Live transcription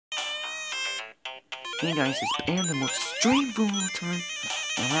Hey guys, it's Pear, the most stream for all time.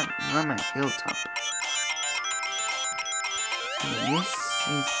 And I'm at Hilltop. So this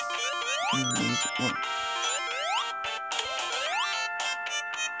is an amazing one.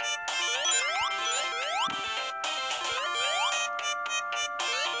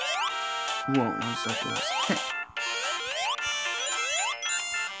 Whoa, that was so close.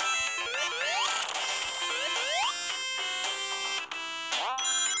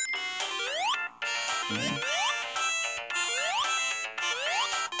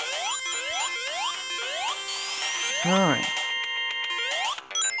 Alright.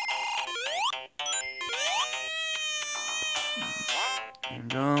 There we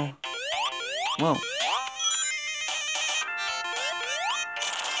go. Whoa.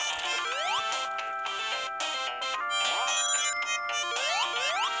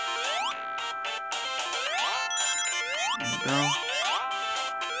 There we go.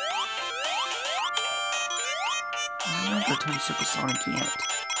 I'm not gonna turn supersonic yet.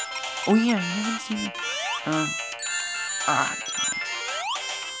 Oh yeah, you haven't seen it. Damn it.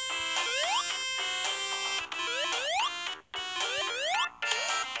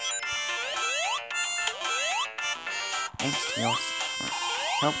 Thanks, Tails, for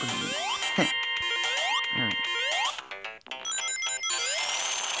helping me. Alright.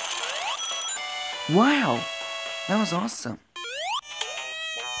 Wow! That was awesome.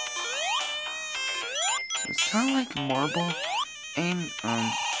 So it's kind of like Marble and,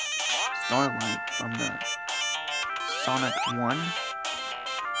 Starlight from the Sonic 1.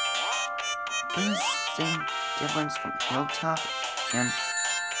 But it's the same difference from Hilltop and...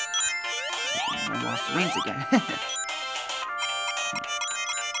 I lost the rings again.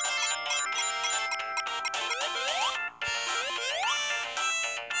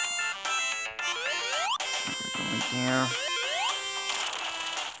 Right there.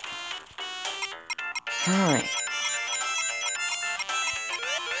 Alright.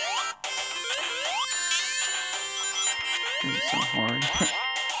 This is so hard.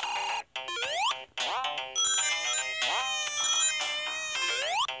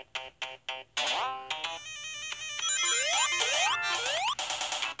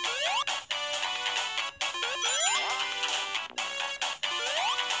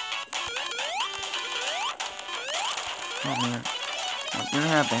 Oh man, what's gonna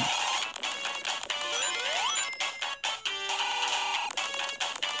happen?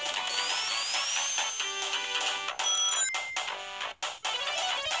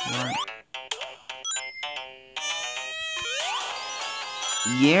 Right.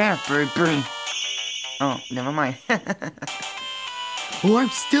 Yeah, bird. Oh, never mind. Oh, I'm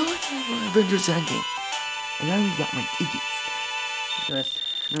still excited for Avengers Endgame. And I already got my tickets. Because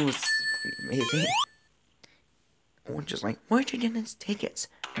it was pretty amazing. One just like, where'd you get these tickets?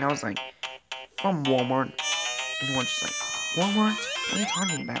 And I was like, from Walmart. And one just like, Walmart? What are you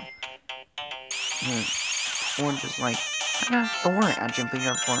talking about? And one just like, I got Thor action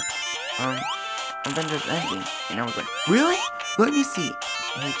figure for, Avengers Endgame. And I was like, really? Let me see.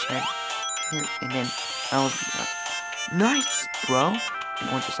 And he checked. And then I was like, nice, bro. And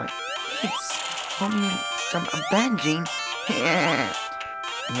one just like, thanks. Hold me some avenging. Yeah.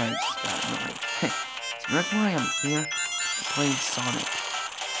 And I just got annoyed. So that's why I'm here playing Sonic.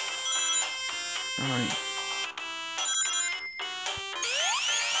 Alright.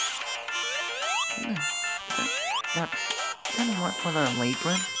 Is that what for the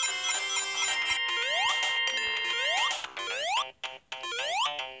labyrinth?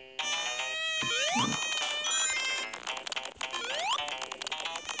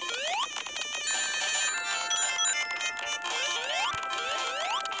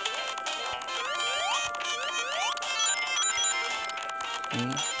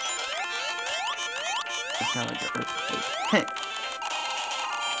 It's not like an earthquake.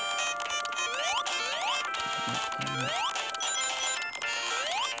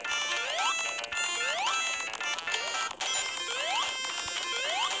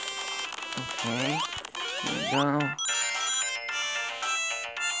 Okay, here we go.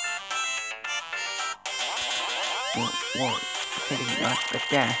 Whoa, I did not expect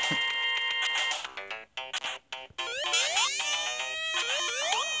that.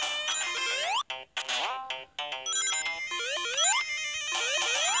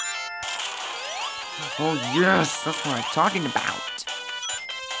 Oh yes, that's what I'm talking about.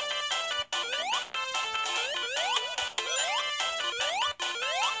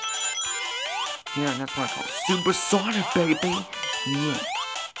 Yeah, that's what I call supersonic, baby. Yeah.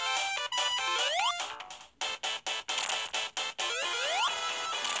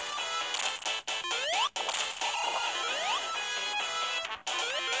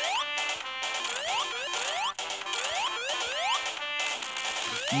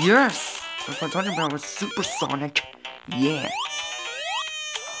 Yes! That's what I'm talking about with supersonic. Yeah.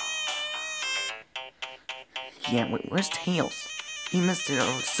 Yeah, wait, where's Tails? He missed a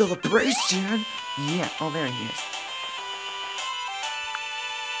celebration! Yeah, oh, there he is.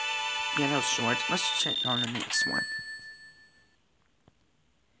 Yeah, that was short. Let's check on the next one.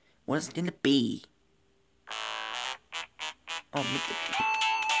 What's it gonna be? Oh, Mr. P.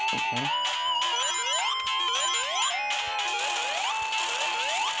 Okay.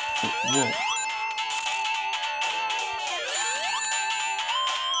 Whoa.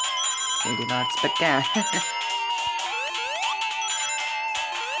 I did not expect that.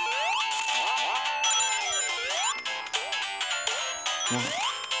 Whoa.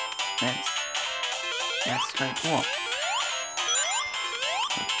 That's kind of cool.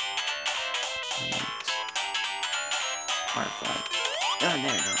 Wait. Firefly. Oh,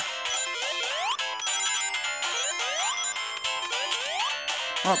 there you go.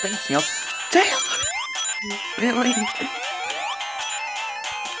 Oh, thanks, Tails. Tails! Really?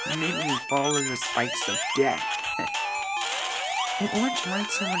 Maybe we follow the spikes of death. Hey, Orange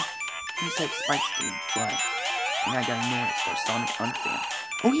likes him when he said spikes to blood. And I got new it's for Sonic Unfair.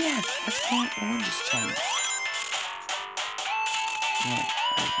 Oh yeah, that's for Orange's channel. Yeah,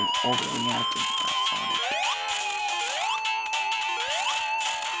 I've been overreacting by Sonic.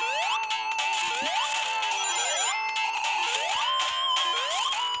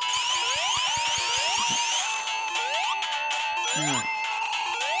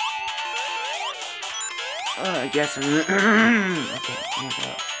 I guess. Okay, here we go.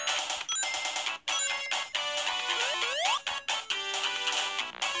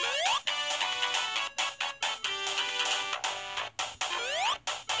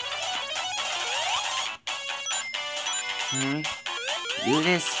 Okay, do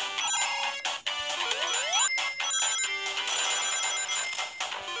this.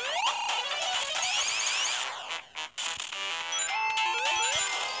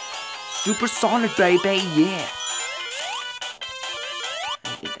 Supersonic, baby, yeah.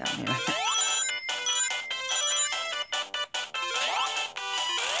 Let me get down here.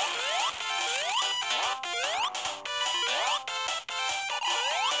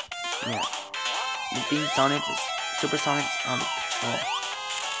 Yeah. The beam Sonic is Supersonic's out of control.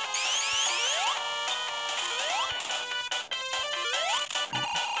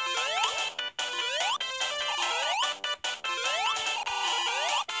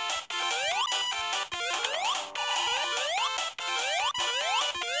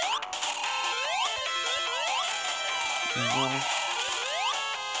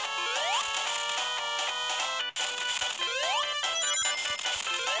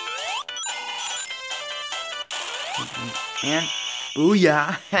 And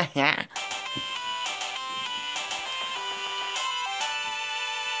booyah!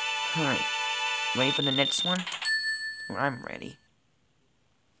 Alright, ready for the next one? Well, I'm ready.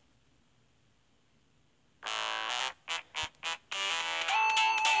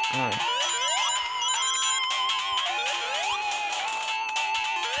 Alright.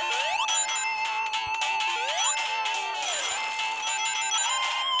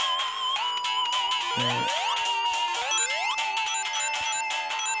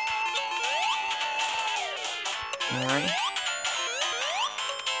 Alright.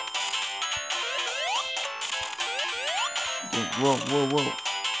 Whoa, whoa, whoa.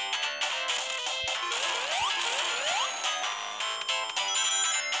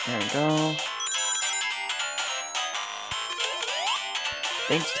 There we go.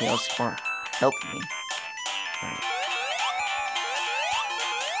 Thanks, Tails, for helping me. Alright.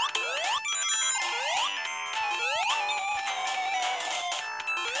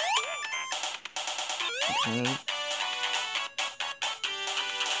 Okay.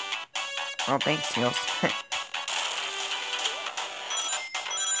 Oh, thanks, Tails.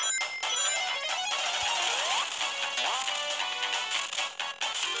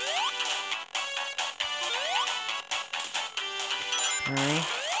 Alright.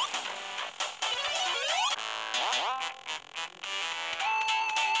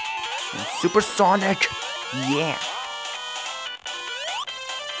 Supersonic! Yeah!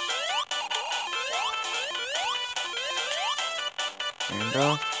 There we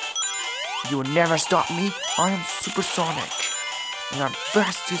go. You will never stop me. I am supersonic. And I'm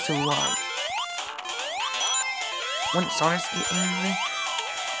fastest alive. When Sonic's get angry,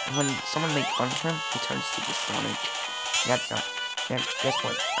 when someone makes fun of him, he turns supersonic. That's not. Guess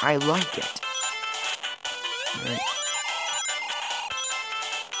what? I like it. Alright.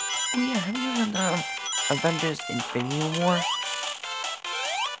 Oh yeah, have you heard Avengers Infinity War?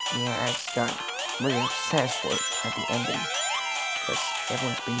 Yeah, I got really obsessed with at the ending. Because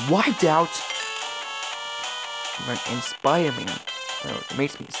everyone's been wiped out. And Spider-Man. Well, it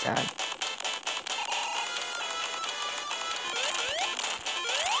makes me sad.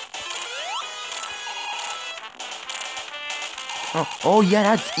 Oh yeah,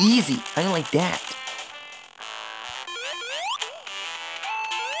 that's easy. I like that.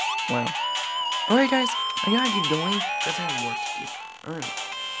 Wow. Alright guys, I gotta get going. Because I have work to do. Alright.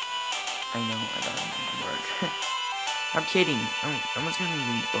 I know, I gotta work. I'm kidding. Alright, I'm just gonna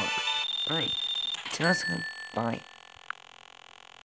read the book. Alright. Till next time, bye.